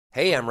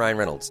Hey, I'm Ryan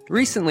Reynolds.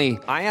 Recently,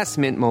 I asked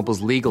Mint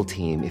Mobile's legal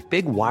team if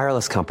big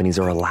wireless companies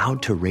are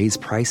allowed to raise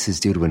prices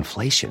due to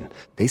inflation.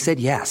 They said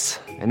yes.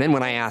 And then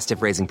when I asked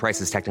if raising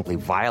prices technically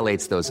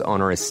violates those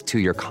onerous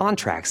two-year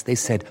contracts, they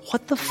said,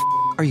 "What the f***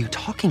 are you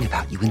talking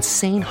about, you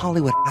insane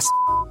Hollywood ass?"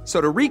 So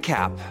to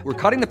recap, we're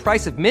cutting the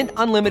price of Mint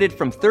Unlimited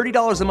from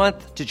 $30 a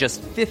month to just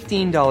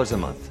 $15 a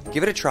month.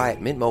 Give it a try at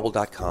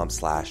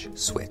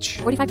mintmobile.com/switch.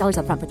 $45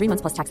 up front for 3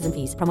 months plus taxes and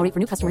fees. Promo rate for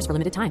new customers for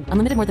limited time.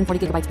 Unlimited more than 40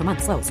 gigabytes per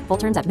month. Slows full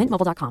terms at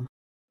mintmobile.com.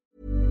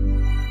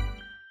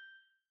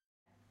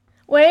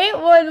 We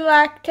would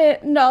like to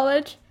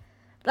acknowledge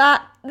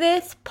that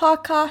this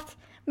podcast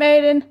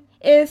meeting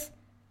is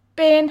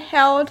being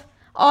held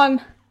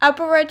on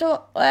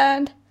Aboriginal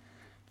land,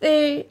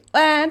 the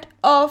land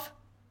of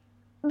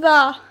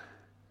the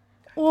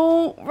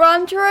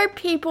Wurundjeri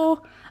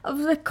people of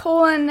the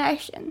Kulin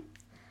Nation,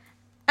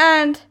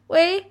 and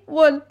we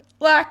would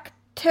like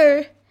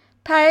to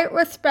pay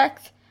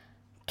respect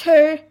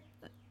to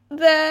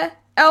their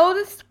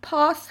elders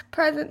past,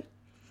 present,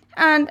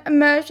 and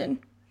emerging,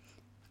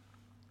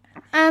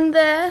 and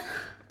their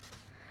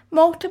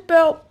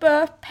multiple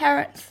birth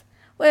parents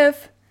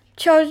with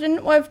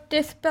children with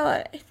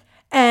disabilities.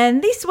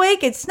 And this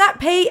week it's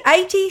Snap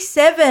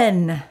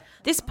P87.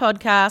 This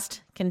podcast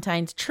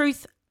contains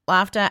truth,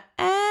 laughter,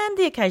 and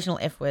the occasional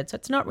F word, so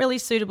it's not really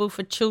suitable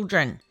for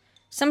children.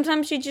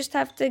 Sometimes you just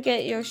have to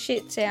get your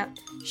shits out.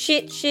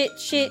 Shit, shit,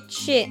 shit,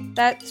 shit.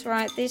 That's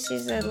right, this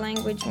is a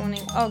language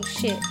warning. Oh,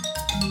 shit.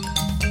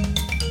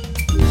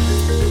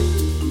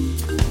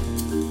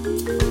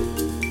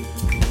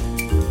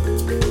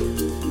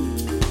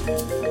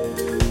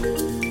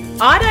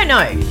 I don't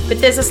know, but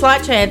there's a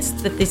slight chance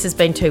that this has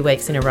been 2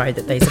 weeks in a row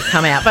that these have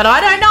come out, but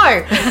I don't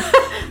know.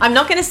 I'm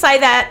not going to say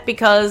that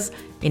because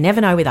you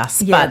never know with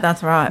us. Yeah, but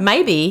that's right.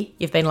 Maybe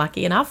you've been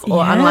lucky enough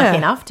or unlucky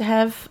enough to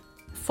have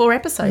 4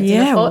 episodes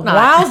in a fortnight.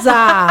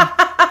 Wowza.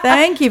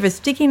 Thank you for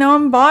sticking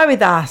on by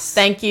with us.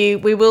 Thank you.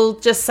 We will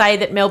just say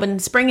that Melbourne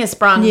spring has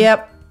sprung.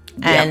 Yep.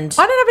 And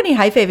I don't have any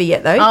hay fever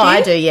yet, though. Oh,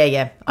 I do.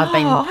 Yeah.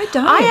 I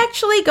don't. I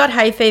actually got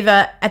hay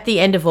fever at the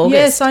end of August.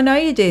 Yes, I know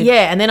you did.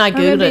 Yeah, and then I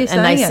Googled it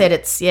and they said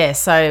it's,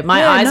 so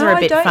my eyes are a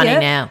bit funny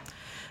now.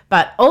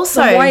 But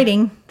also, I'm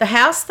waiting. The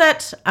house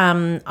that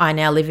I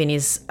now live in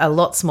is a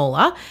lot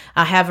smaller.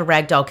 I have a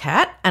ragdoll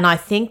cat, and I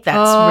think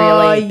that's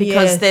really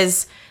because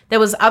there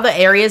was other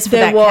areas for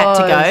that cat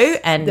to go,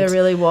 and there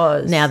really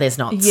was. Now there's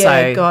not.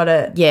 Yeah, so, got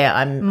it. Yeah,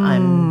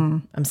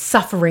 I'm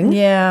suffering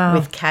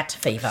with cat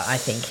fever, I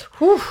think.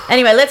 Whew.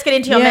 Anyway, let's get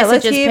into your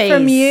messages, let's hear please.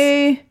 from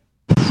you.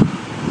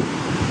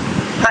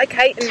 Hi,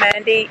 Kate and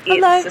Mandy.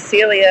 Hello. It's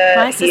Cecilia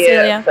Hi,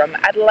 Cecilia. here from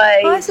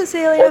Adelaide. Hi,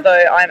 Cecilia.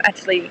 Although I'm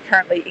actually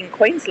currently in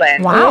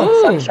Queensland Wow. on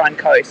the Sunshine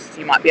Coast.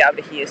 You might be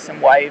able to hear some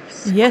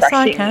waves Yes, I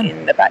crashing can.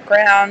 in the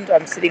background.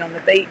 I'm sitting on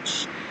the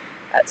beach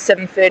at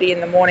 7:30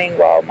 in the morning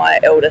while my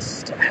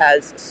eldest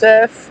has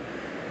surf.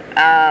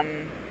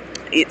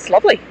 It's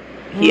lovely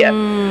here.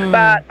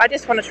 But I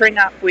just wanted to ring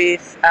up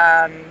with,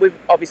 we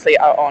obviously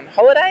are on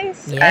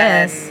holidays.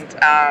 Yes.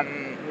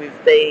 And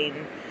we've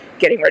been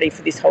getting ready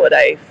for this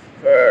holiday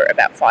for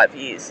about 5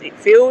 years, it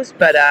feels,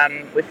 but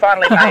we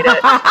finally made it.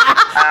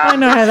 I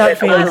know how that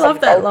feels. I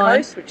love that line.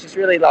 Coast, which is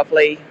really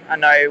lovely. I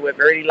know we're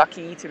very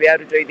lucky to be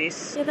able to do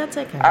this. Yeah, that's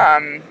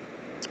okay.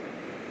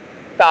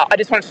 But I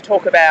just wanted to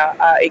talk about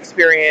our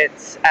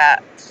experience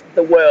at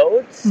the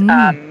Worlds,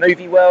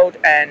 Movie World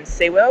and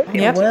SeaWorld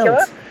in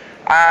particular.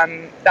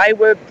 They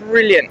were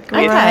brilliant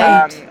with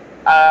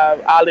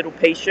our little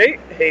pea shoot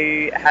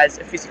who has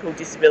a physical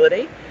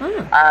disability.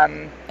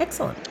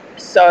 Excellent.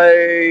 So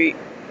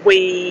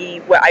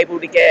we were able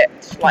to get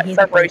front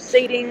row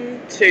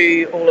seating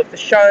to all of the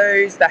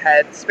shows. They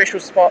had special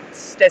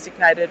spots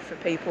designated for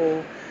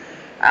people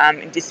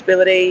in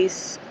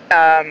disabilities.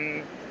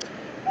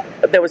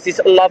 There was this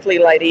lovely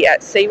lady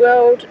at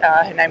SeaWorld.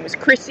 Her name was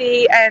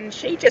Chrissy, and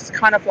she just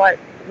kind of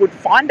would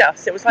find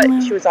us. It was like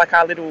she was like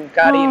our little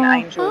guardian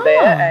angel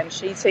there, and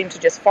she seemed to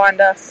just find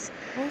us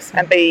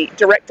and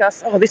direct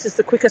us. Oh, this is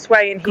the quickest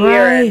way in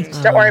here, and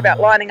don't worry about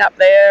lining up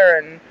there,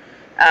 and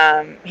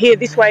here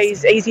this way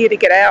is easier to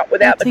get out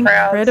without the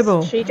crowds.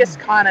 Incredible. She just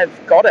kind of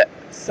got it.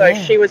 So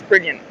she was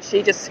brilliant.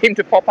 She just seemed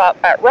to pop up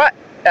at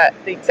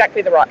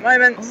exactly the right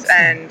moments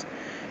and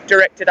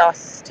directed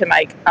us to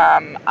make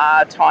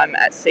our time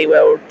at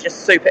SeaWorld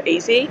just super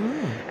easy.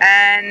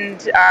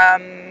 And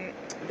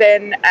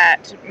then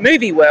at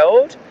Movie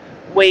World,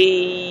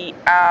 we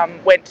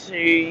went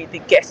to the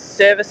guest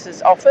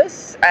services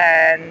office,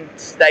 and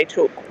they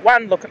took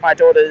one look at my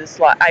daughter's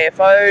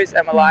AFOs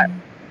and were like,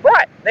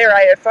 right, they're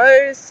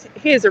AFOs,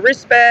 here's a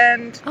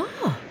wristband.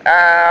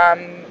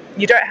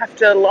 You don't have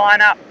to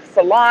line up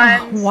for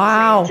lines.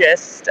 Wow. You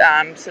just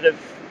sort of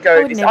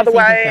go this other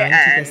way,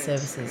 and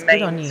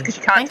because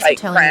you can't take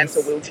prams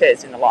or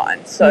wheelchairs in the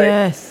line.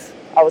 So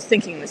I was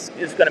thinking this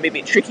is going to be a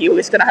bit tricky. We're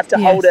just going to have to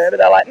hold her, but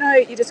they're like, no,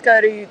 you just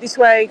go to this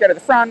way, go to the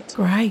front.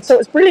 Great. So it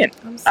was brilliant.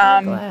 I'm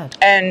so glad.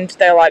 And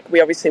they're like,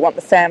 we obviously want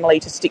the family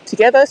to stick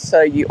together,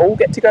 so you all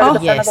get to go to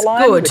the front of the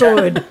line.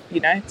 Good. You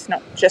know, it's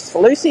not just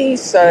for Lucy.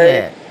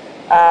 So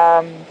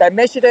They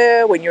measured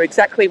her. We knew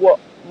exactly what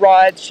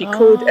rides she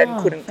could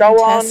and couldn't go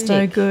on.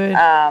 So good.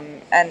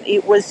 And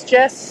it was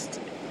just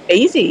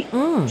easy.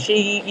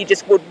 You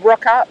just would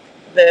rock up.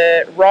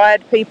 The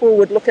ride people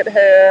would look at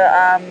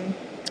her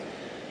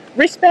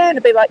wristband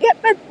and be like, "Yep,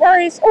 no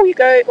worries. Oh, you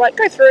go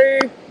through."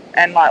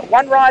 And like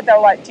one ride, they were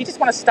like, "Do you just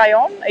want to stay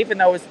on?" Even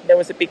though there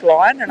was a big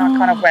line, and I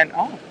kind of went,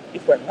 "Oh,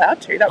 if we're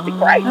allowed to, that would be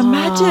great."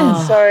 Imagine.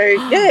 So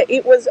yeah,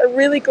 it was a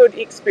really good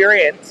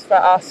experience for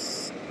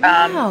us.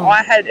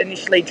 I had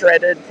initially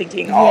dreaded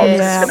thinking,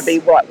 this is going to be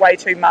way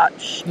too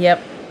much.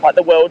 Yep. Like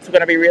the world's going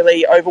to be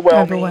really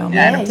overwhelming.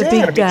 And It's a it's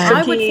big going to be day. I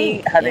would tricky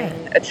think, having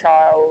a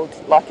child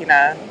like in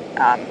a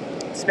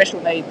special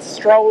needs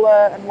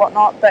stroller and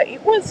whatnot. But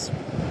it was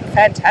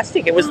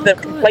fantastic. It was the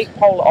complete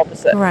polar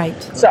opposite.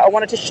 Great. So I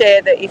wanted to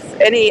share that if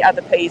any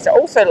other Ps are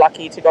also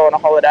lucky to go on a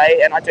holiday,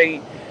 and I do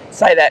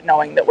say that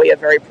knowing that we are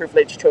very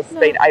privileged to have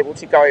been able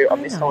to go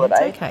on this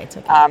holiday. It's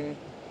okay.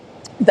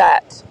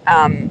 That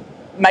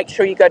make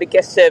sure you go to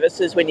guest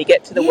services when you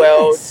get to the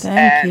world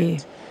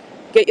and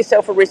get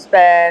yourself a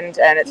wristband.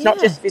 And it's not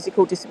just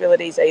physical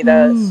disabilities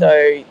either.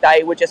 So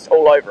they were just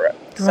all over it.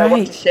 Great. So I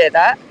wanted to share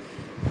that.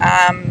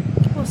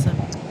 Awesome.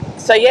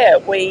 So yeah,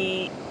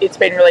 it's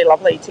been really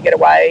lovely to get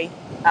away.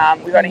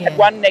 We've only had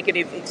one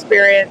negative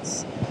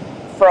experience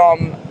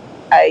from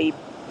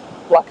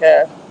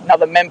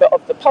another member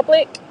of the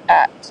public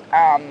at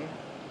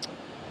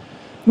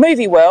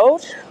Movie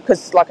World,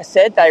 because like I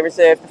said, they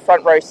reserve the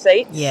front row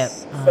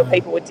seats for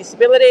people with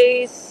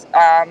disabilities,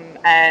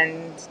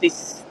 and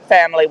this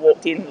family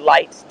walked in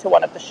late to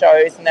one of the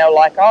shows and they were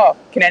like, "Oh,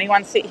 can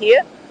anyone sit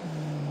here?"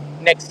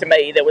 Next to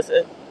me there was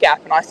a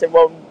gap, and I said,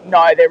 "Well,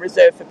 no, they're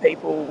reserved for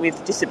people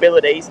with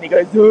disabilities." And he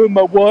goes, "Oh,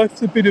 my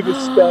wife's a bit of a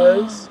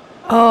spaz."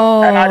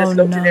 And I just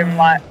looked at him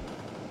like,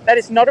 "That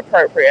is not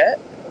appropriate.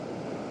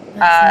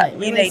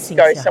 You need to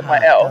go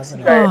somewhere else."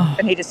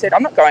 And he just said,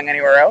 "I'm not going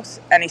anywhere else."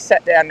 And he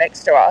sat down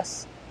next to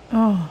us.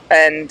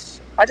 And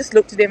I just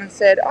looked at him and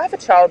said, "I have a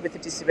child with a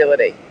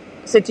disability."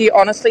 I said, "Do you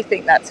honestly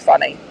think that's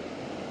funny?"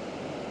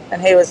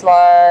 And he was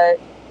like,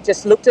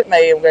 just looked at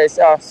me and goes,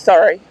 "Oh,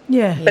 sorry."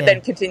 But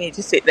then continued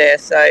to sit there.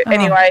 So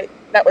anyway,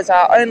 that was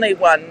our only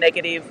one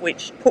negative,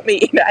 which put me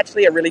in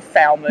actually a really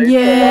foul mood for a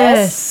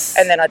while.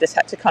 And then I just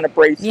had to kind of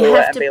breathe through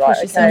it and be like,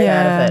 okay,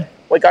 out of it.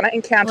 we're going to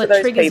encounter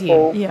those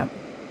people.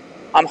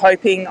 I'm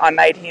hoping I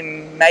made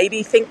him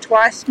maybe think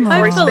twice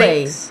before he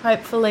speaks.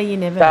 Hopefully you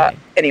never But know.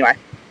 anyway,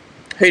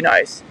 who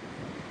knows?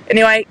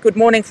 Anyway, good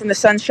morning from the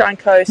Sunshine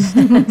Coast.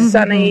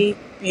 Sunny,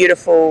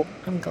 beautiful,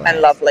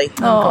 and lovely.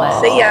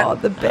 See ya.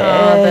 The best.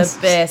 Oh, the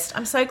best.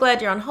 I'm so glad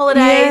you're on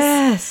holidays.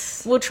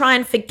 Yes. We'll try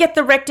and forget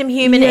the rectum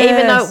human,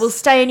 even though it will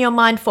stay in your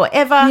mind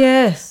forever.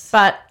 Yes.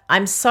 But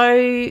I'm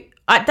so...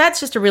 that's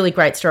just a really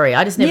great story.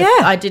 I just never...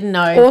 I didn't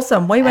know.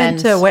 Awesome. We went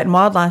to Wet n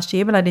Wild last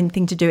year, but I didn't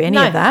think to do any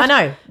of that.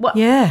 I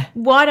know.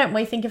 Why don't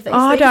we think of these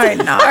things? I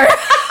don't know.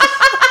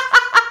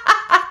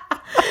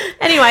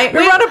 Anyway,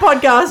 we run a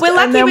podcast we're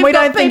lucky and then we've we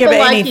got don't think of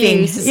people like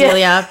anything. you,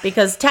 Cecilia,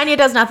 because Tanya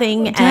does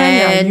nothing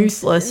and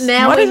useless.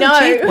 now Why we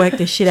doesn't know. she work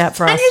this shit out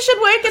for us? Tanya should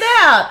work it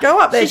out. Go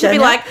up there, She should be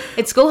Tanya. like,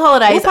 it's school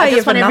holidays. We'll pay I you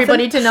just for want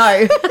everybody to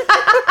know.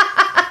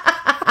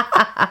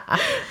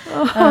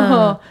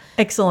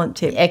 Excellent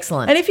tip.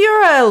 Excellent. And if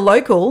you're a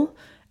local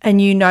and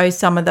you know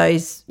some of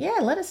those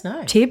let us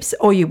know. tips,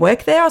 or you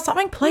work there or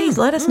something, please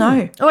let us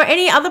know. Or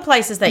any other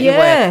places that you work.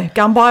 Yeah,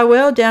 Gunby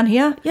World down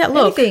here. Yeah,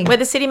 look, Anything. where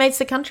the city meets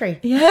the country.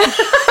 Yeah.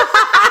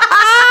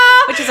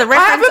 Which is a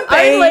reference haven't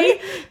been.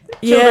 only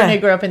children who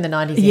grew up in the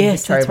 90s in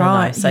Yes, Victoria that's will know.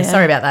 right. So Yeah.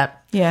 sorry about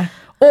that. Yeah.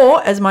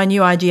 Or, as my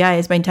new IGA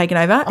has been taken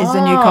over, is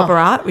the new copper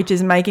art, which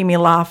is making me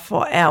laugh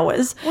for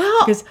hours.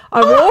 Wow. Because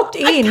I walked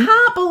in. I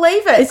can't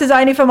believe it. This is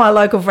only for my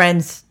local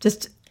friends.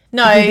 Just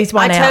No, give this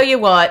one I out. tell you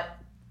what,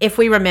 if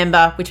we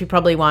remember, which we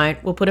probably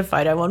won't, we'll put a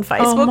photo on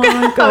Facebook. Oh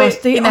my gosh,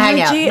 the in the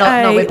hangout, IGA,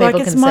 not where people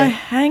like it's can my see.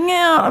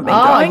 hangout. I've been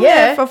Oh, going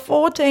yeah. there for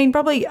 14,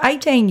 probably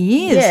 18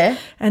 years. Yeah.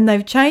 And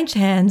they've changed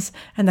hands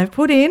and they've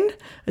put in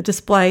a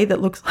display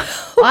that looks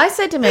I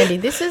said to Mandy,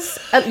 this is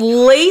at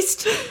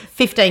least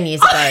 15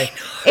 years ago.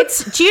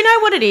 Do you know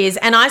what it is?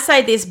 And I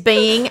say this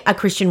being a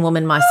Christian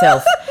woman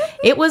myself.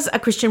 It was a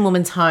Christian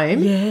woman's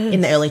home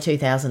in the early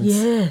 2000s.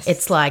 Yes.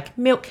 It's like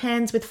milk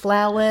cans with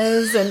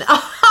flowers and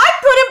I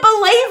couldn't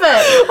believe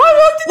it. I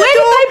walked in the Where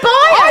door. did they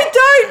buy it? I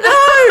don't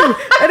know.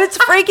 And it's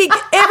freaking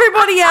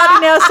everybody out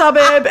in our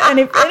suburb. And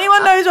if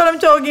anyone knows what I'm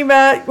talking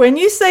about, when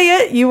you see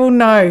it, you will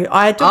know.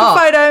 I took a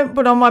photo,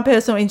 put on my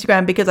personal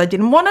Instagram because I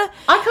didn't want to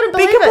I couldn't be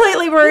believe it.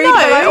 completely rude. No,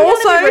 but I you don't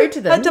also have to be rude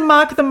to them. had to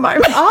mark the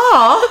moment.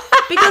 Oh,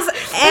 because And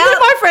then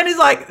my friend is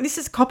like, this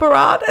is copper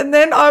art. And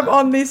then I'm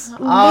on this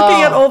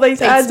looking at all these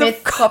Pete ads Smith,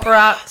 of copper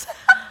art.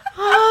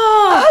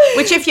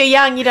 Which if you're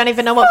young, you don't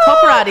even know what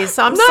copper art is.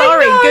 So I'm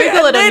sorry. No. Google And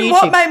it on then YouTube.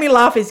 what made me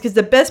laugh is because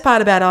the best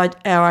part about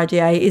our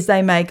IGA is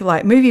they make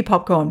like movie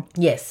popcorn.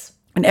 Yes.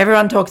 And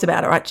everyone talks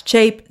about it, right? It's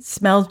cheap, it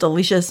smells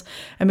delicious.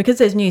 And because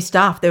there's new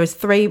staff, there was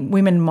 3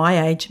 women my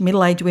age,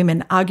 middle-aged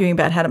women, arguing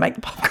about how to make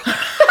the popcorn.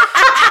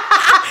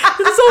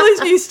 There's all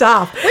these new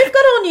staff. We've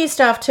got all new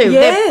staff too.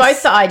 Yes.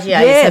 Both the IGAs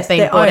Yes, have been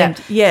they're bought owned.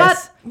 out.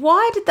 Yes. But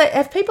Why did they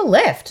have people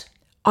left?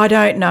 I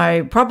don't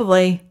know.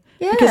 Probably.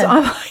 Yeah. Because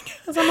I'm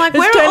like,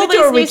 where it's are all turned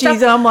into a these new Richie's.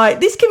 stuff? I'm like,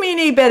 this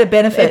community better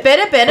benefit. It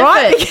better benefit.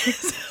 Right?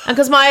 Because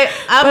Because my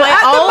at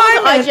the old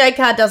moment- IJ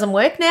card doesn't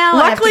work now.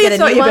 I have to luckily get it's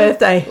a not new your one.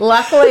 birthday.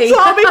 Luckily. So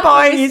I'll be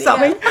buying you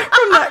something from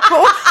that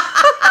call.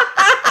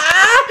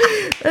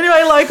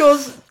 Anyway,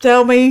 locals,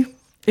 tell me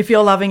if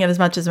you're loving it as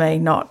much as me.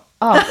 Not.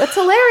 Oh, that's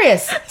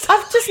hilarious.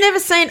 I've just never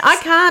seen, I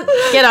can't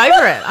get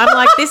over it. I'm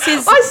like, this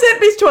is, I sent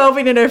Miss 12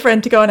 in and her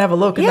friend to go and have a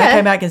look, and they Yeah.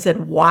 came back and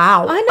said,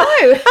 wow. I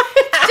know.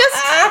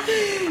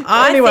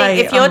 I Anyway,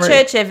 think if your I'm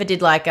church ever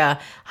did like a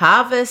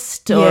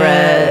harvest or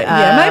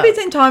yeah, maybe it's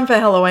in time for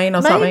Halloween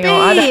or something. Or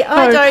I maybe.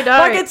 I don't know.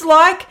 Like it's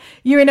like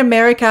you're in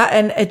America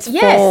and it's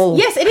fall.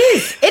 Yes, it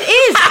is. It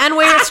is. And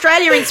we're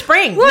Australia in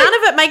spring. None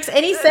of it makes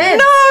any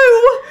sense.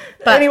 No.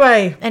 But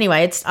anyway,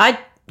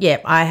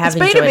 I have it's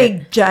enjoyed been a it.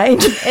 big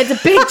change. It's a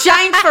big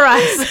change for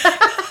us.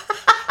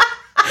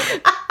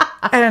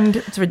 And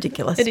it's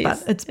ridiculous, It but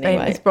is.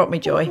 it's brought me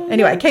joy.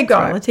 Anyway, keep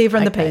going. Let's hear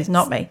from the peas,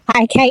 not me.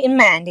 Hi, Kate and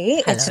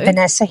Mandy. It's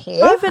Vanessa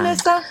here. Hi,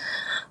 Vanessa.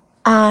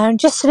 I'm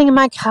just sitting in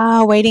my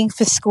car waiting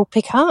for school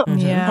pickup.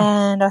 Yeah.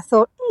 And I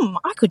thought,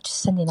 I could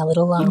just send in a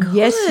little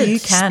Yes, you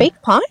can. speak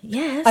pipe.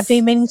 Yes. I've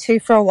been meaning to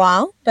for a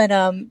while, but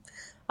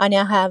I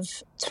now have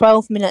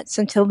 12 minutes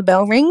until the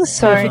bell rings.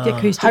 So Perfect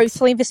acoustics.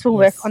 hopefully this will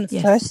work on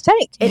the first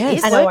take. It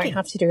is and I working. won't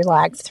have to do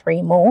like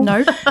 3 more.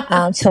 No.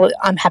 Until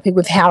I'm happy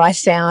with how I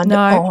sound No,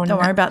 on don't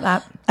worry about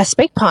that. a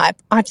speak pipe.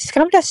 I've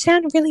discovered I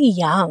sound really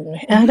young,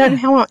 and I don't know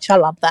how much I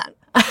love that.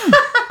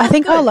 I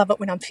think I'll love it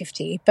when I'm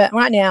 50, but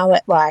right now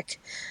at like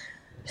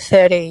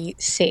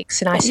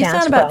 36 and I You sound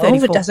sound about 12,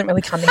 34. it doesn't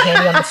really come in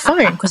handy on the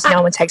phone because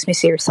no one takes me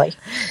seriously.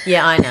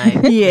 Yeah, I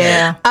know.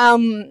 Yeah.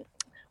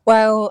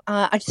 Well,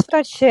 I just thought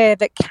I'd share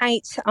that,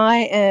 Kate, I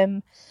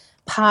am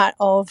part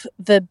of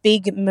the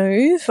big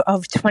move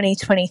of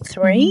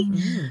 2023.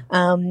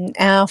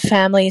 Our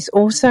family is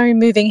also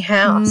moving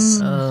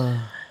house.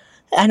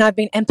 And I've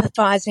been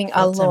empathising a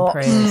Thoughts and lot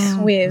prayers.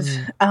 with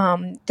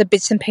the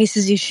bits and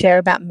pieces you share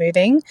about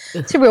moving.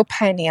 It's a real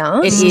pain in the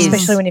arse, It is.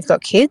 especially when you've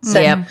got kids.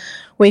 Yep. And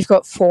we've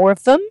got 4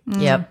 of them.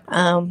 Yep.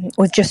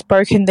 We've just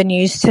broken the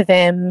news to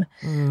them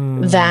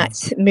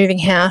that moving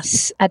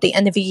house at the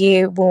end of the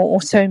year will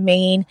also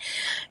mean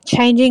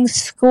changing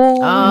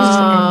schools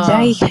and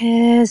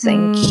daycares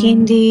and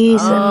kindies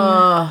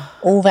and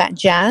all that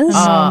jazz.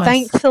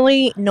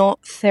 Thankfully,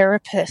 not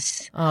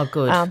therapists. Oh,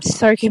 good.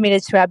 So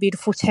committed to our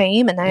beautiful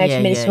team, and they are Yeah,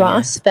 committed yeah, to yeah.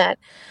 us that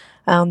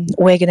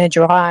we're going to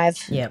drive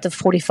Yep. the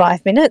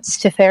 45 minutes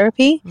to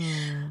therapy,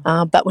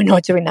 but we're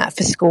not doing that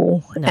for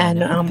school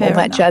and all fair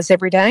that enough. jazz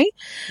every day.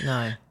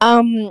 No.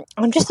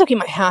 I'm just looking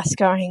at my house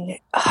going,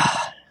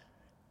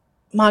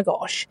 my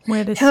gosh,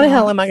 Where to how the start?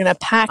 hell am I going to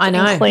pack I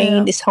know. and clean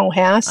Yeah. this whole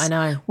house? I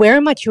know. Where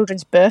are my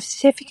children's birth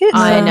certificates?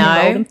 I So know.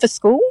 enroll them for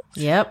school?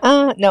 Yep.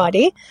 No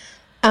idea.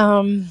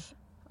 Oh,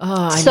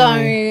 I So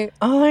know.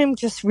 I'm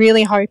just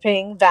really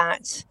hoping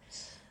that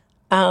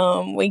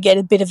we get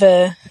a bit of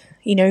a,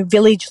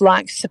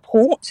 village-like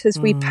support as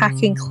we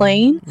pack and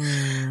clean.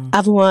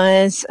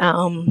 Otherwise,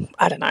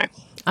 I don't know.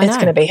 I It's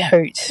know. going to be a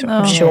hoot,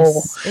 I'm Yes.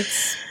 sure.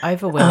 It's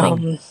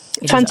overwhelming.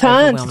 It Fun is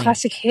times, overwhelming.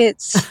 classic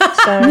hits. So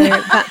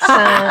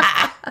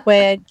that's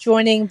we're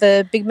joining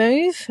the big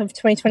move of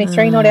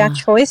 2023. Not our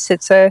choice.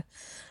 It's a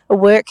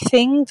work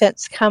thing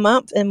that's come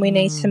up, and we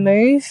need to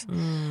move.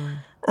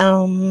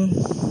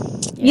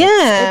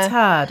 It's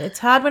hard. It's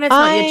hard when it's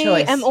not your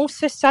choice. I am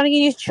also starting a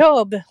new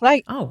job.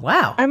 Like, Oh,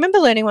 wow. I remember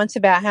learning once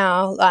about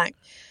how, like,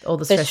 All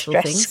the the stressful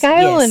stress things.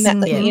 scale, Yes.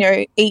 and that,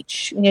 Yeah.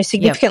 each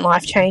significant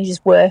life change is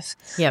worth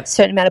Yep. a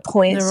certain amount of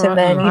points, They're and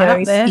then right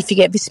up there. if you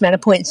get this amount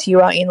of points, you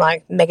are in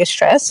like mega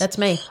stress. That's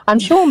me. I'm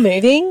sure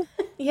moving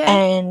Yeah.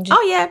 and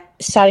Oh, yeah.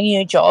 starting a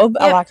new job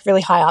are Yep. like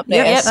really high up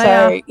there. Yep, so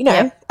they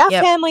are. our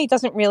Yep. family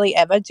doesn't really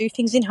ever do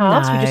things in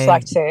halves. We just No.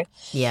 like to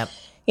Yep.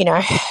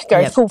 go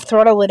Yep. full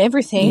throttle and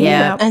everything.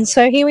 Yep. And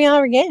so here we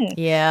are again.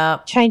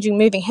 Yep.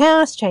 Moving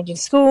house, changing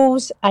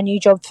schools, a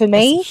new job for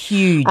me.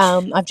 Huge.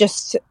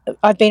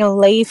 I've been on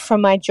leave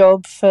from my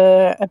job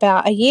for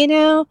about a year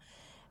now.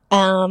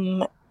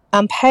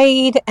 I'm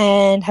paid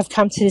and have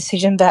come to the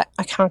decision that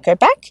I can't go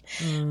back.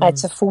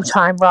 It's a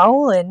full-time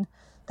role, and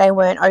they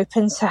weren't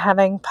open to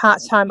having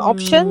part-time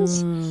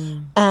options.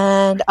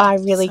 And I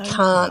really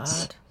can't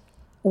hard.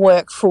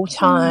 work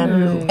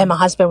full-time and my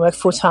husband work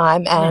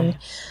full-time and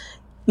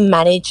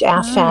manage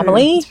our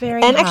family it's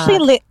very and actually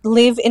hard.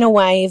 live in a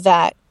way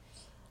that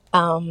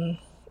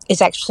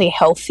is actually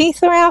healthy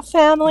for our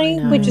family.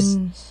 We just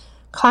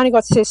kind of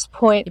got to this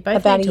point You both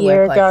about need a to year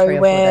work like ago 3 or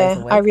 4 where days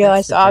a week. I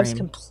realised That's the I was dream.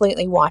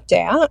 completely wiped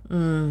out.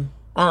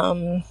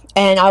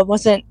 And I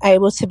wasn't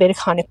able to be the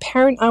kind of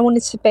parent I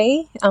wanted to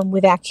be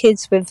with our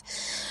kids with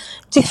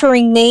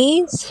differing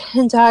needs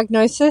and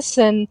diagnosis.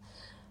 And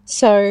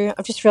so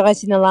I've just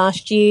realised in the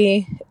last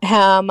year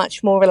how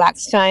much more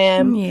relaxed I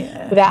am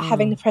without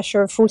having the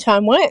pressure of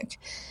full-time work.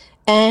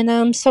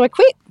 And so I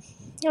quit.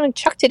 I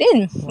chucked it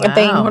in. I've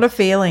been What a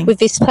feeling. with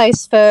this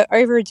place for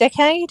over a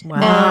decade.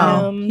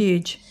 Wow. And,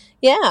 Huge.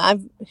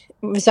 I've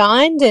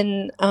resigned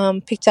and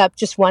picked up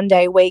just 1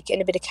 day a week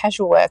and a bit of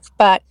casual work,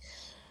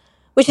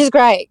 which is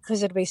great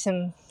because it'll be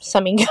some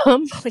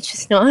income, which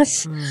is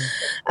nice.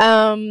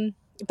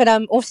 But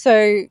I'm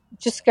also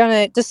just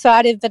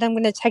decided that I'm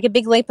going to take a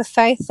big leap of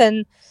faith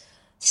and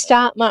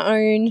start my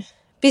own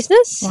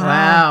business.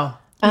 Wow.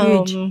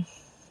 Huge.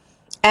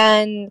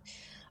 And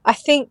I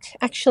think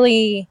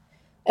actually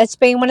it's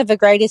been one of the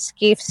greatest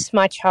gifts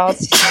my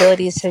child's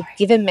disabilities have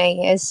given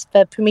me is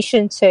the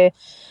permission to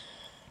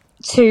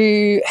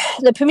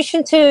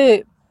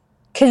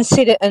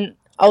consider an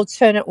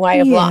alternate way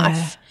of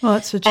life. Well,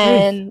 that's the truth.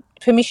 And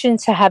permission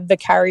to have the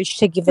courage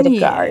to give it a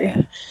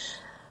go.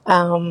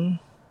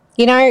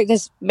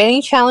 There's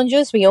many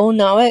challenges. We all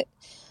know it.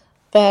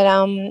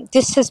 But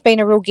this has been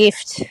a real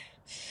gift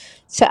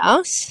to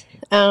us.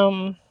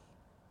 I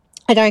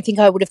don't think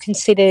I would have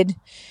considered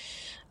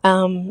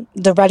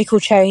the radical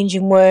change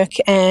in work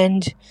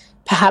and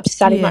perhaps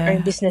starting my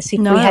own business if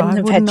we hadn't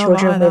have had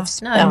children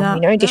with,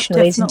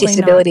 additional needs and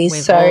disabilities.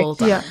 We've So, all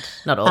done.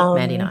 Not all,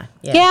 Mandy and I.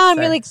 I'm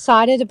really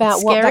excited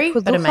about what scary, that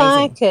could but look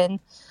amazing. like. And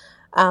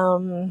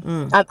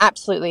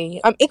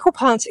I'm equal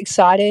parts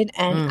excited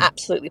and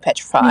absolutely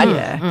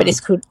petrified. But this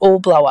could all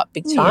blow up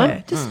big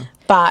time.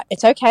 But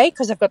it's okay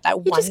because I've got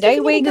that 1 day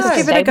a week of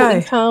stable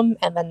income,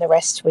 and then the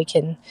rest we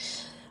can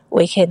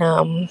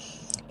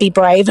be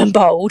brave and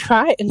bold,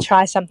 right, and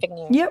try something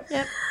new. Yep.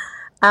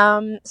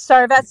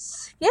 So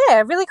that's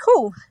really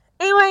cool.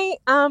 Anyway,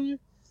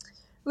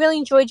 really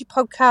enjoyed your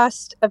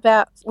podcast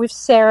with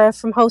Sarah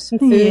from Wholesome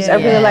Foods. I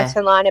really liked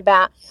her line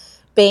about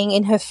being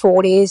in her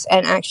 40s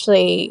and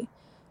actually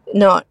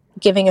not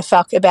giving a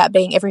fuck about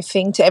being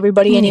everything to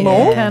everybody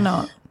anymore.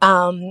 Cannot.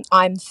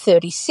 I'm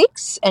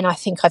 36 and I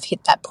think I've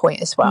hit that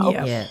point as well,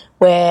 Yeah.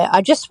 where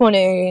I just want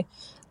to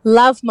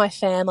love my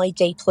family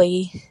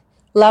deeply,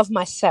 love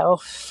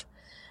myself,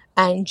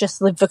 and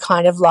just live the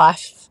kind of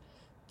life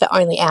that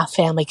only our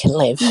family can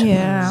live.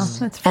 Yeah,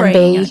 that's and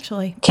freeing, be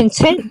actually.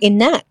 content in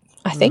that,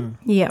 I think.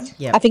 Yeah.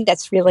 I think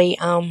that's really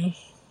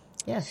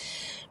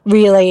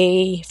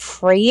really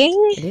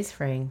freeing. It is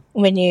freeing.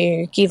 When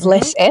you give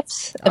less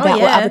Fs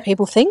about what other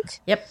people think.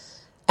 Yep.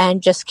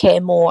 And just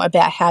care more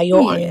about how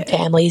your own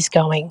family is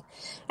going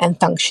and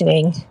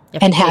functioning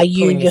and how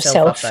you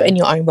yourself and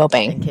your own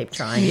well-being. And keep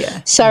trying.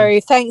 Yeah. So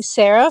thanks,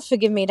 Sarah, for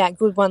giving me that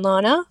good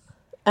one-liner.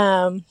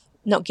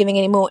 Not giving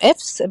any more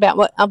Fs about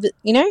what other,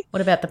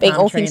 What about the being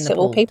palm all tree things in the to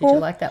all pool? people. Did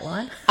you like that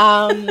line?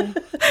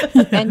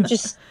 And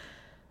just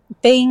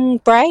being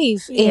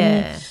brave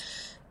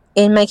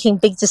in making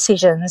big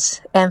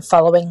decisions and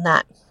following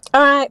that.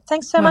 All right.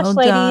 Thanks so much,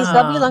 ladies. done.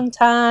 Love you long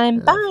time.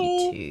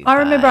 Bye. I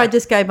remember I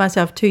just gave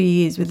myself 2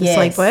 years with the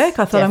sleep work.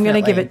 I thought I'm going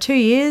to give it 2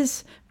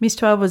 years. Miss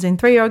 12 was in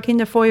 3-year-old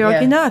kinder, 4-year-old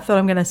kinder. I thought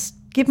I'm going to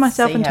give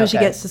myself See until how she it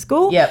gets goes. to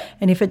school. Yep.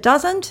 And if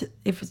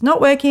it's not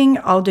working,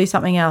 I'll do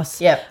something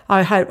else. Yep.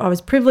 I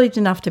was privileged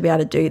enough to be able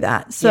to do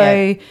that.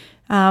 So,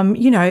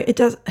 it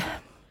does.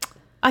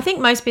 I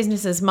think most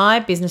businesses, my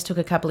business took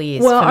a couple of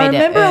years Well, for me I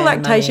remember to a earn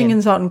lactation money.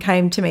 consultant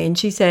came to me and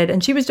she said,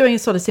 and she was doing a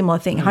sort of similar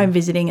thing, home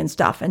visiting and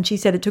stuff, and she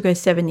said it took her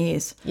 7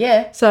 years.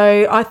 Yeah.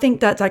 So I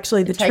think that's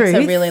actually the truth. It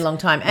takes a really long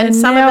time. And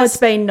some now of us, it's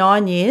been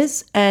 9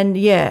 years, and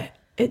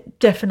it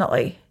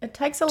definitely it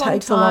takes a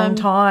long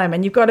time,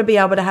 and you've got to be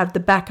able to have the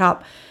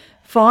backup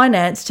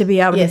finance to be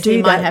able to do you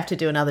that. might have to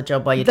do another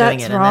job while you're That's doing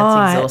it, and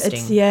right. that's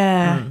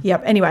exhausting.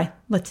 Yep. Anyway,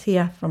 let's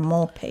hear from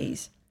more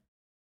peas.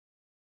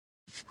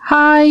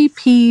 Hi,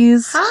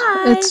 Peas.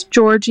 Hi. It's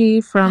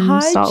Georgie from Hi,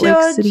 Salt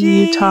Lake City,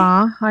 Georgie.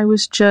 Utah. I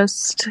was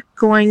just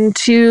going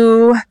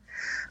to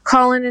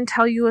call in and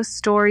tell you a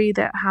story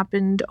that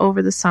happened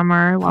over the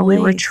summer while we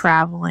were Please.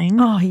 traveling.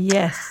 Oh,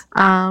 yes.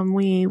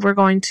 We were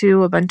going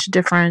to a bunch of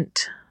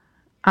different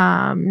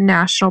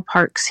national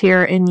parks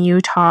here in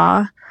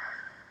Utah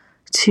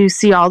to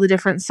see all the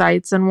different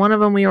sites. And one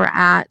of them we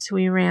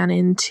ran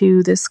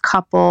into this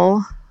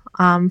couple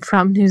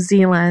from New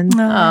Zealand.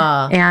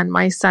 And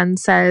my son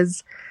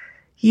says,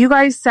 "You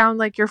guys sound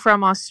like you're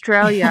from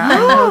Australia." I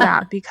know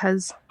that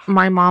because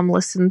my mom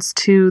listens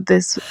to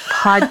this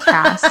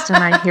podcast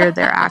and I hear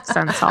their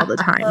accents all the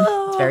time.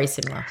 It's very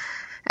similar.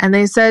 And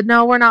they said,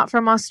 "No, we're not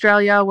from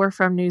Australia. We're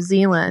from New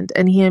Zealand."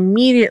 And he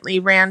immediately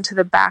ran to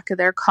the back of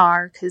their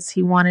car because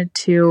he wanted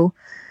to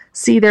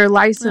see their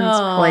license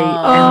plate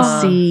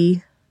and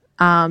see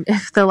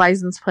if the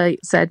license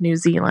plate said New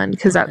Zealand,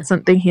 because that's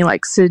something he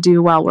likes to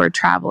do while we're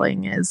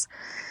traveling is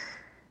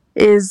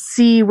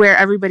see where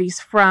everybody's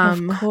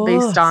from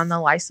based on the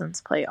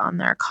license plate on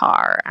their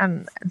car.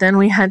 And then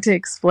we had to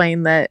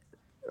explain that,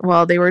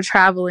 well, they were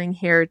traveling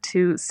here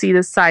to see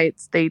the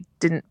sites. They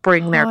didn't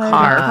bring their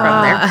car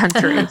from their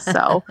country.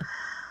 So,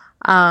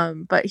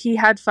 but he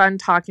had fun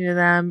talking to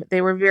them.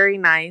 They were very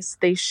nice.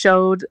 They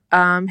showed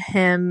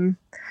him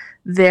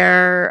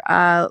their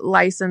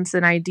license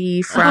and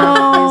ID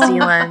from New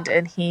Zealand,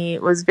 and he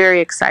was very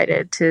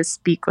excited to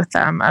speak with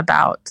them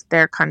about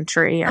their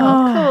country and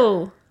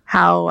Cool.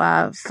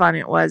 how fun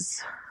it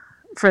was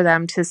for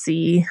them to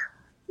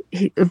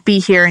be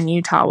here in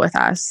Utah with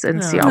us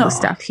and see all the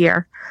stuff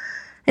here.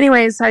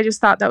 anyways, I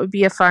just thought that would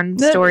be a fun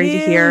story to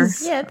hear.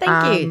 Yeah,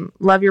 thank you.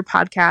 Love your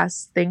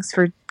podcast. Thanks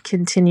for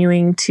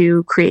continuing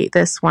to create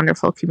this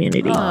wonderful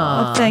community.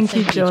 Oh, thank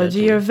you,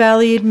 Georgie. You're a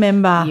valued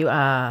member. You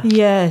are.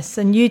 Yes,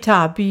 and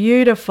Utah,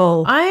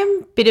 beautiful.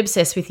 I'm a bit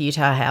obsessed with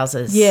Utah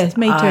houses. Yes,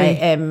 me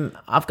too.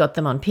 I've got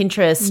them on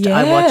Pinterest. Yeah.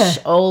 I watch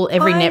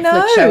every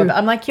Netflix show.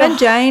 I'm like, and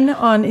Jane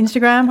on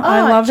Instagram.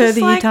 I love her, the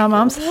Utah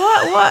mums.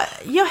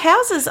 What? Your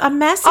houses are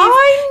massive.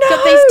 I know.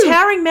 Got these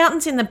towering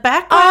mountains in the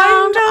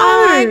background.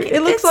 I know.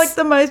 It looks like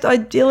the most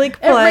idyllic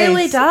place. It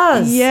really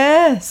does.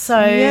 Yes. So,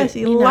 yes,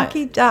 you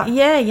lucky duck.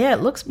 Yeah,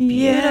 it looks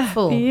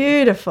beautiful. Yeah,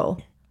 beautiful.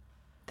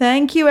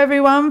 Thank you,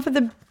 everyone, for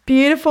the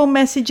beautiful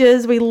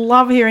messages. We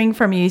love hearing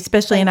from you,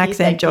 especially in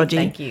accent, Georgie.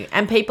 Thank you.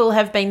 And people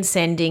have been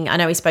sending, I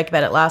know we spoke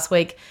about it last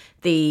week,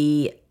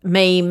 the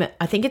meme,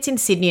 I think it's in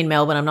Sydney and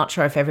Melbourne, I'm not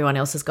sure if everyone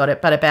else has got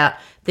it, but about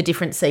the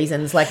different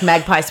seasons, like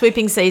magpie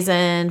swooping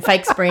season,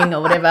 fake spring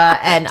or whatever.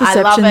 And I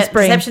love it.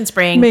 Deception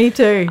spring. Me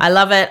too. I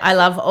love it. I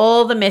love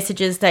all the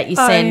messages that you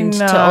send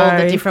to all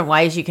the different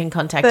ways you can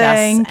contact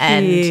us.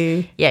 Thank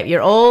you. Yeah,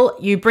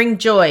 you bring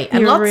joy.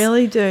 And you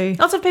really do.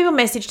 Lots of people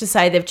message to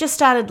say they've just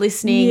started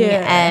listening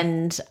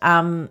and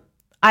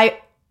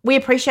we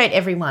appreciate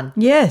everyone.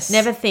 Yes.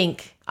 Never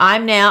think.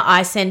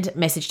 I send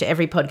message to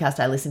every podcast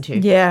I listen to.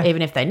 Yeah.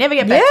 Even if they never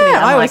get back to me.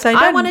 I always say,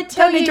 I want to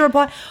tell you. Don't need to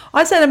reply.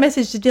 I sent a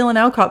message to Dylan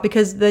Alcott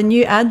because the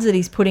new ads that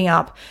he's putting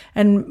up,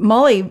 and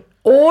Molly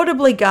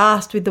audibly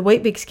gasped with the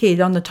Weet-Bix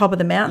kid on the top of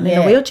the mountain in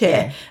a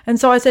wheelchair. Yeah. And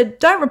so I said,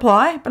 don't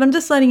reply, but I'm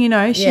just letting you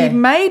know, she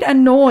made a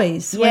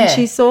noise when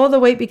she saw the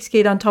Weet-Bix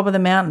kid on top of the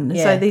mountain.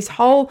 Yeah. So this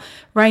whole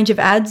range of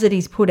ads that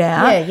he's put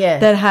out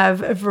that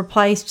have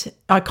replaced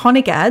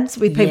iconic ads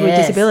with people with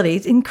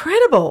disabilities,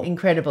 incredible.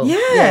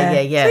 Yeah.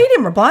 So he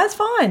didn't reply, it's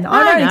fine.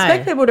 I don't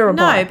expect people to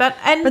reply. No,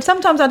 but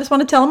sometimes I just want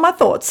to tell them my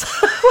thoughts.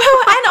 Well,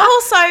 and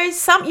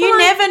also you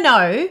never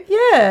know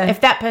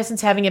if that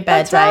person's having a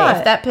bad day,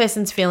 if that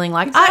person's feeling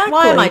like,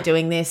 why am I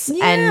doing this?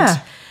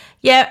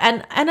 Yeah.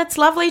 And it's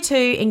lovely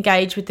to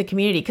engage with the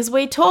community because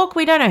we talk,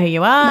 we don't know who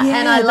you are, Yeah,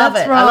 and I love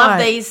it. right. I love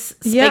these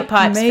speak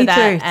pipes me for that.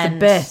 too. It's and the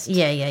best.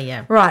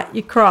 Yeah. Right,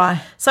 you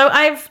cry. So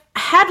I've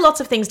had lots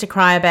of things to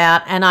cry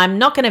about, and I'm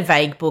not going to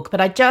vague book,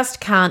 but I just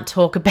can't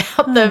talk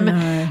about them.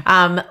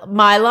 No.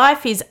 My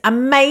life is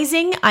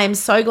amazing. I am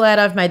so glad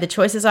I've made the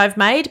choices I've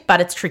made, but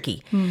it's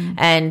tricky.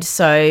 And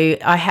so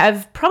I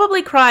have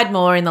probably cried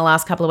more in the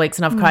last couple of weeks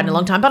than I've cried in a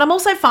long time, but I'm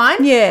also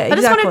fine. Yeah, I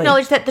just want to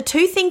acknowledge that the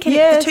two things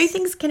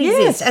can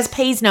exist, as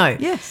peas know.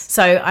 Yes.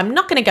 So I'm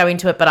not going to go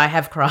into it, but I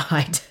have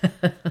cried.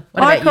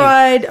 I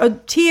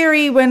cried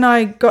teary when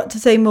I got to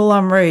see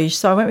Moulin Rouge.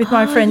 So I went with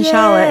my friend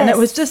Charlotte, and it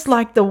was just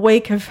like the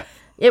week of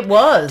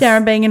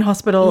Darren being in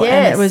hospital,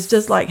 and it was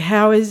just like,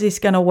 how is this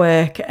going to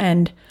work?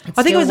 And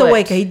I think it was a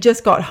week. He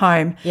just got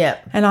home. Yeah.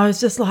 And I was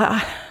just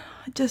like,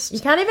 you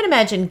can't even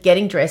imagine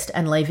getting dressed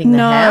and leaving the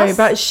house. No,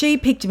 but she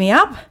picked me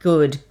up.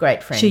 Good,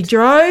 great friend. She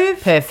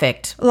drove.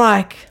 Perfect.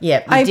 Like, you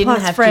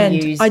didn't have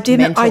friend. to use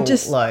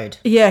mental load.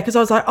 Yeah, because I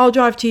was like, I'll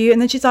drive to you. And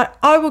then she's like,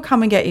 I will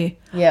come and get you.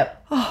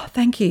 Yep. Oh,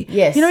 thank you.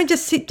 Yes. You know,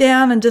 just sit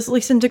down and just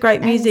listen to great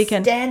music.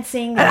 And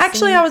dancing. And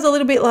actually, I was a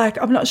little bit like,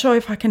 I'm not sure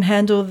if I can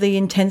handle the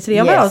intensity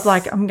of it. I was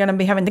like, I'm going to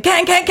be having the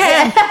can,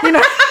 you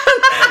know.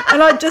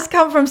 And I'd just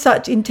come from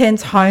such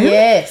intense home.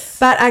 Yes.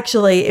 But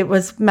actually, it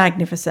was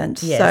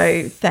magnificent. Yes.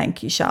 So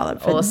thank you,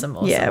 Charlotte. Awesome.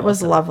 Yeah, it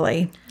was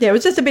lovely. Yeah, it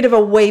was just a bit of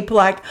a weep,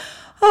 like,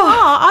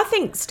 I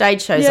think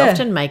stage shows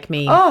often make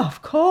me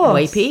of course.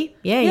 weepy.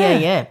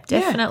 Yeah.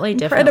 Definitely.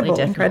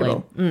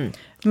 Incredible.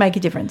 Make a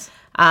difference.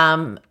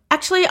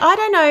 Actually, I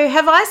don't know.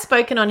 Have I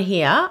spoken on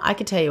here? I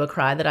could tell you a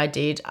cry that I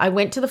did. I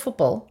went to the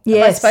football.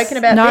 Yes. Have I spoken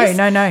about this?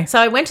 No. So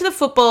I went to the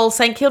football.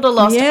 St Kilda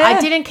lost. Yeah. I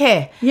didn't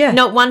care. Yeah.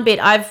 Not one bit.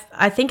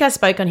 I think I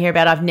spoke on here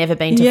about I've never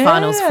been to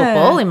finals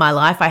football in my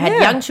life. I had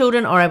young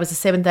children, or I was a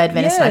Seventh-day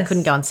Adventist and I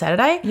couldn't go on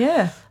Saturday.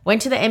 Yeah.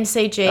 Went to the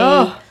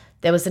MCG.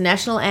 There was the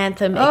national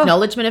anthem,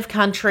 acknowledgement of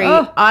country.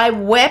 I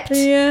wept.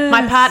 Yes.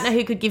 My partner,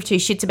 who could give two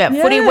shits about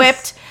footy,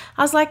 wept.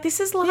 I was like, this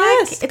is like...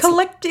 it's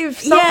collective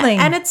something.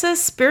 Yeah, and it's a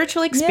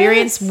spiritual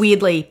experience,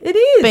 weirdly, it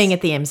is. being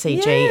at the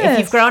MCG. Yes. If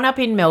you've grown up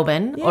in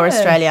Melbourne or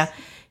Australia,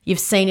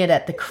 you've seen it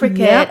at the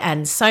cricket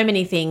and so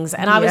many things.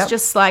 And I was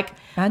just like,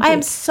 I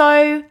am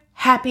so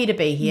happy to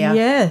be here.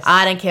 Yes.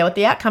 I don't care what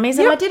the outcome is,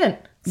 and I didn't.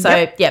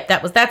 So,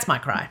 that's my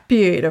cry.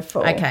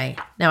 Beautiful. Okay,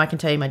 now I can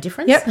tell you my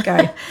difference. Yep,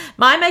 go.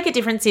 My make a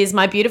difference is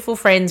my beautiful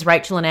friends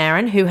Rachel and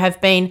Aaron, who have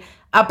been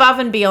above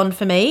and beyond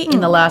for me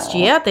in the last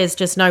year. There's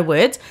just no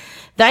words.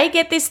 They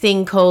get this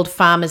thing called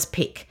Farmer's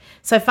Pick.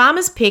 So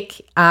Farmer's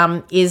Pick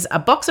is a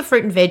box of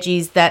fruit and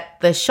veggies that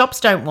the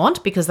shops don't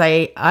want because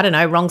they,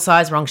 wrong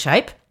size, wrong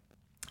shape.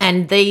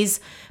 And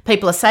these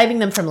people are saving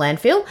them from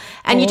landfill.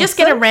 And you just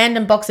get a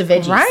random box of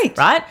veggies,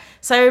 right?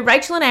 So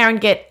Rachel and Aaron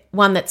get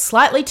one that's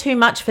slightly too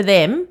much for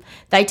them.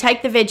 They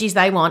take the veggies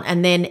they want,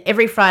 and then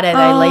every Friday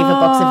they leave a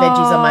box of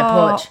veggies on my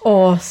porch.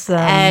 Awesome.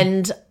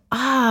 And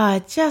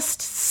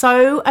just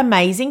so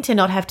amazing to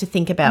not have to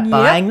think about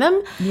buying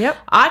them. Yep.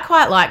 I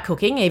quite like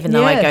cooking, even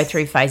though I go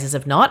through phases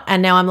of not.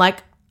 And now I'm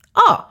like,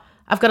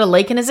 I've got a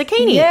leek and a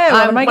zucchini. Yeah,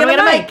 what am I going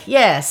to make?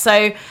 Yeah,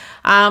 so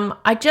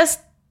I just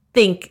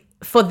think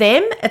for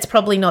them, it's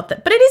probably not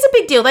that. But it is a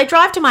big deal. They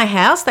drive to my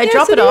house. They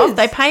drop it off.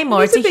 They pay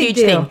more. It's a huge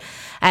thing.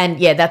 And,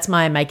 yeah, that's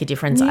my make a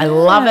difference. I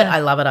love it. I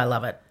love it. I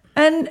love it.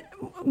 And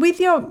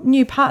with your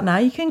new partner,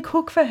 you can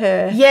cook for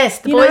her. Yes,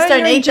 the boys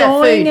don't eat that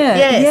food.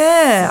 Yes.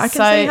 Yeah, I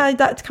can see how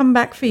that's come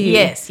back for you.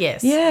 Yes.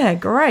 Yeah,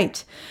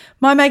 great.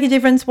 My make a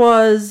difference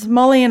was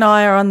Molly and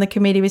I are on the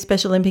committee with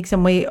Special Olympics,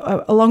 and we,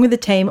 along with the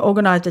team,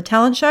 organised a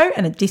talent show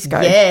and a disco.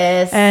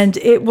 Yes. And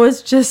it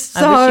was just so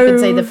I wish you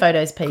could see the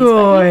photos, Pete.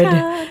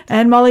 good.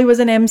 And Molly was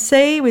an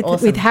MC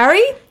with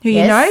Harry, who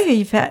you know, who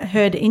you've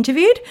heard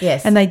interviewed.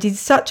 Yes. And they did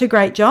such a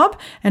great job.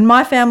 And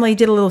my family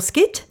did a little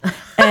skit,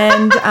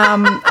 and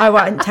I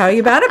won't tell you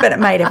about it, but it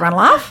made everyone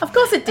laugh. Of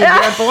course it did.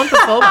 You're a born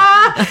performer.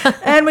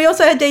 And we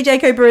also had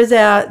DJ Cooper as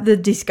the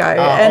disco.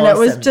 And awesome. it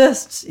was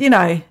just,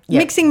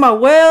 mixing my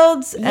worlds.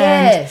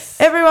 Yes.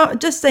 And everyone,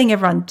 just seeing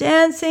everyone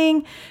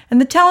dancing.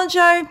 And the talent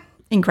show,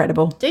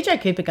 incredible.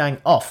 DJ Cooper going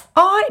off.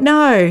 I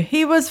know.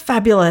 He was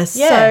fabulous.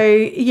 Yeah. So,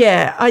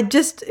 yeah,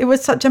 it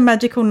was such a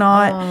magical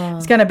night.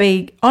 It's going to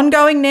be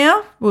ongoing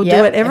now. We'll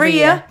do it every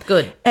year.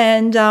 Good.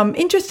 And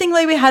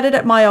interestingly, we had it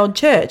at my old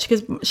church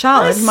because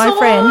Charlotte, my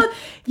friend.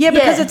 Yeah,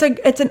 because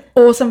it's an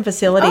awesome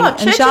facility,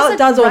 and Charlotte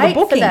does all the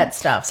booking for that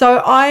stuff.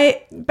 So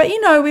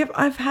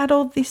I've had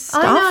all this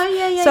stuff. I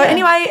know, yeah. So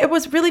anyway, it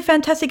was really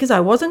fantastic because I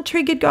wasn't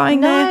triggered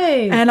going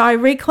there, and I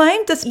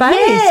reclaimed the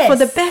space for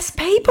the best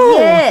people.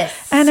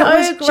 Yes, and so it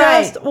was great.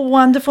 just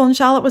wonderful. And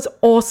Charlotte was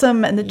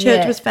awesome, and the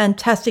church was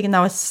fantastic, and they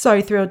were so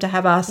thrilled to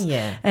have us.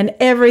 Yeah, and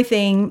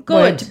everything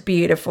worked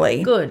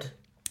beautifully. Good.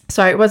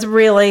 So it was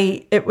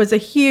a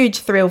huge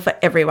thrill for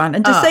everyone.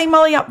 And to see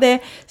Molly up there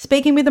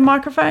speaking with a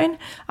microphone,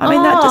 I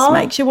mean, that just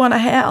makes you want to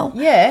howl.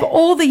 Yeah. For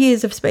all the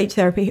years of speech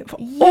therapy, for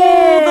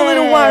all the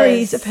little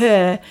worries of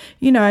her,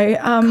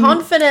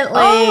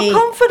 confidently.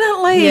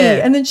 Confidently.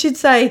 Yeah. And then she'd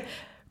say,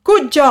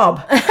 good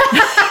job.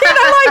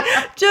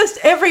 Just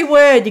every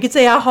word. You could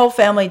see our whole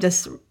family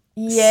just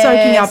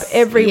soaking up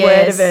every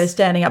word of her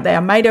standing up there. I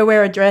made her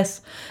wear a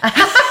dress.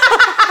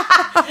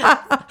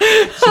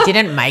 She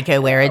didn't make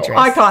her wear a dress.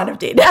 I kind of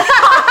did.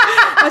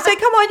 I said,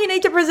 come on, you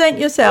need to present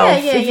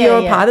yourself if you're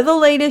a part of the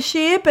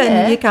leadership,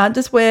 and you can't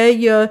just wear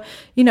your,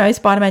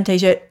 Spider-Man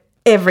T-shirt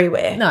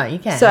everywhere. No, you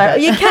can't. So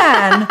you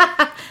can.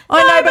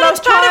 I know, but I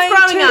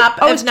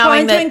was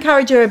trying to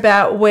encourage her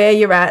about where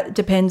you're at.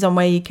 Depends on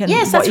where you can,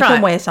 what you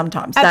can wear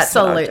sometimes.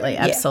 Absolutely.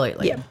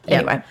 Yeah.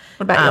 Anyway,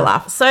 what about your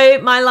laugh?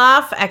 So my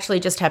laugh actually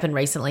just happened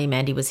recently.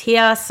 Mandy was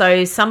here.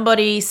 So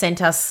somebody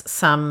sent us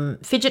some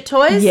fidget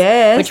toys,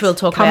 which we'll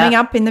talk about. Coming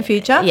up in the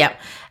future. Yep.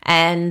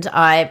 And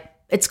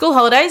it's school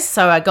holidays,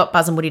 so I got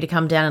Buzz and Woody to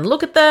come down and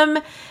look at them.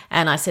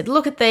 And I said,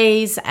 look at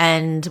these.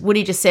 And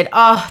Woody just said,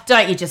 oh,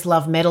 don't you just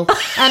love metal?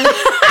 And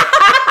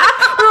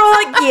we're all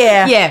like,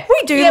 yeah,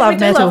 we do love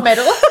metal.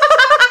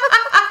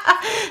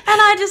 And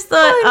I just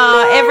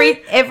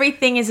thought,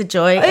 everything is a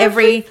joy.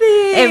 Every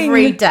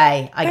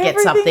day I get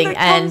something,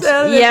 and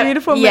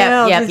beautiful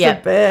mouths is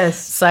the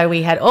best. So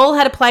we all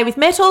had to play with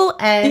metal,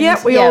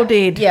 and we all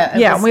did.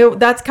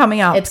 That's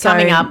coming up. It's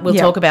coming up. We'll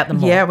talk about them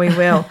more. Yeah, we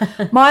will.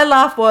 My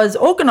laugh was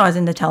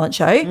organising the talent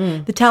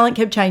show. The talent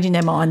kept changing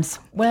their minds.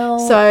 Well,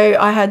 so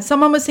I had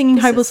someone was singing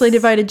 "Hopelessly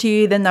Devoted to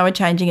You," then they were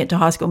changing it to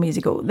High School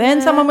Musical.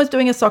 Then someone was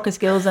doing a soccer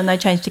skills, and they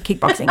changed to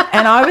kickboxing.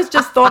 And I was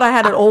just thought I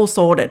had it all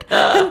sorted.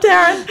 And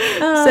Darren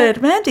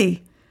said,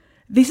 "Mandy,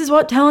 this is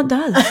what talent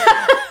does.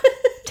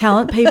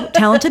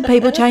 Talented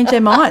people change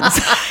their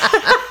minds."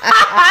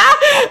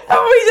 And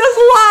we just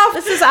laughed.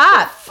 This is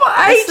art. For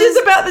ages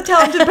about the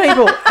talented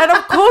people. And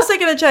of course they're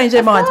going to change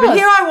their minds. But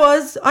here I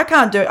was. I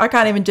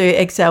can't even do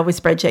Excel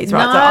with spreadsheets,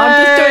 right? No. So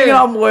I'm just doing it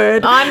on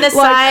Word. I'm the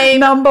same.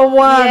 Number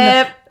one.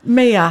 Yep.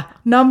 Mia.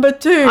 Number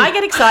two. I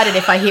get excited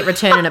if I hit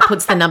return and it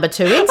puts the number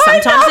 2 in.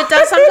 Sometimes it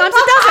does, sometimes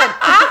it doesn't.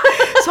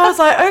 So I was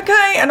like,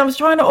 okay. And I was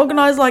trying to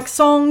organise like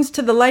songs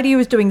to the lady who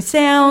was doing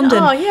sound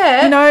and,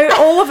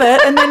 all of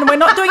it. And then we're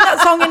not doing that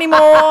song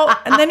anymore.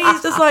 And then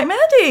he's just like,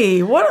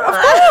 Mandy, what? Of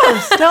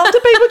course.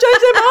 Talented people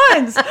change their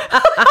minds.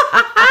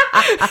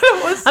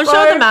 I'm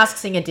sure the Masked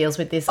Singer deals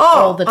with this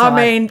all the time. I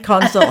mean,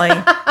 constantly.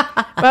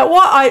 But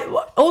what I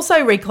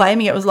also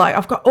reclaiming it was like,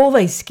 I've got all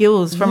these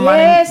skills from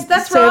running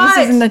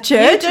services in the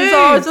church. And so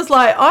I was just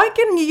like, I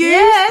can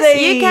use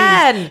these. You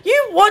can.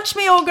 You watch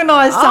me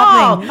organise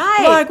something.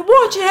 Mate. Like,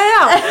 watch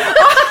out.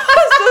 I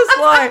was just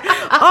like,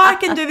 I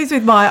can do this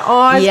with my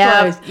eyes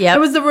closed. Yep. It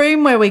was the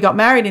room where we got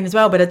married in as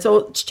well, but it's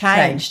all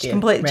changed,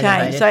 completely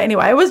changed. So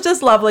anyway, it was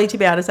just lovely to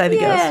be able to say to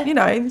the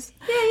girls,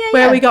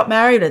 where we got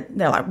married, and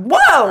they're like,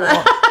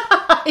 whoa.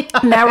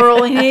 Now we're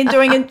all in here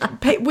doing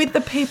it with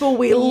the people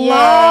we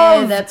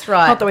love. That's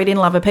right. Not that we didn't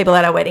love the people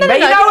at our wedding, but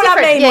you know what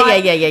I mean?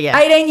 Yeah.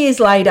 18 years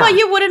later. Well,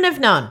 you wouldn't have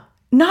known.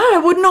 No, I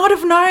would not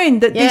have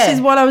known that this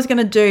is what I was going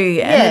to do.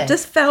 And it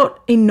just felt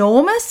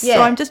enormous. Yeah.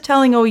 So I'm just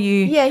telling all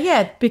you.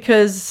 Yeah.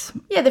 Because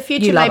the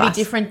future may be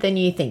different than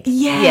you think.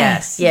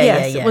 Yes.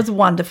 It was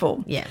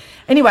wonderful. Yeah.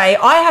 Anyway,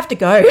 I have to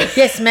go.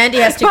 Yes, Mandy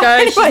has to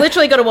go. She's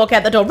literally got to walk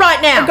out the door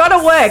right now. I've got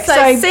to work.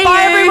 So see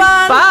bye, you. everyone.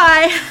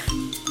 Bye.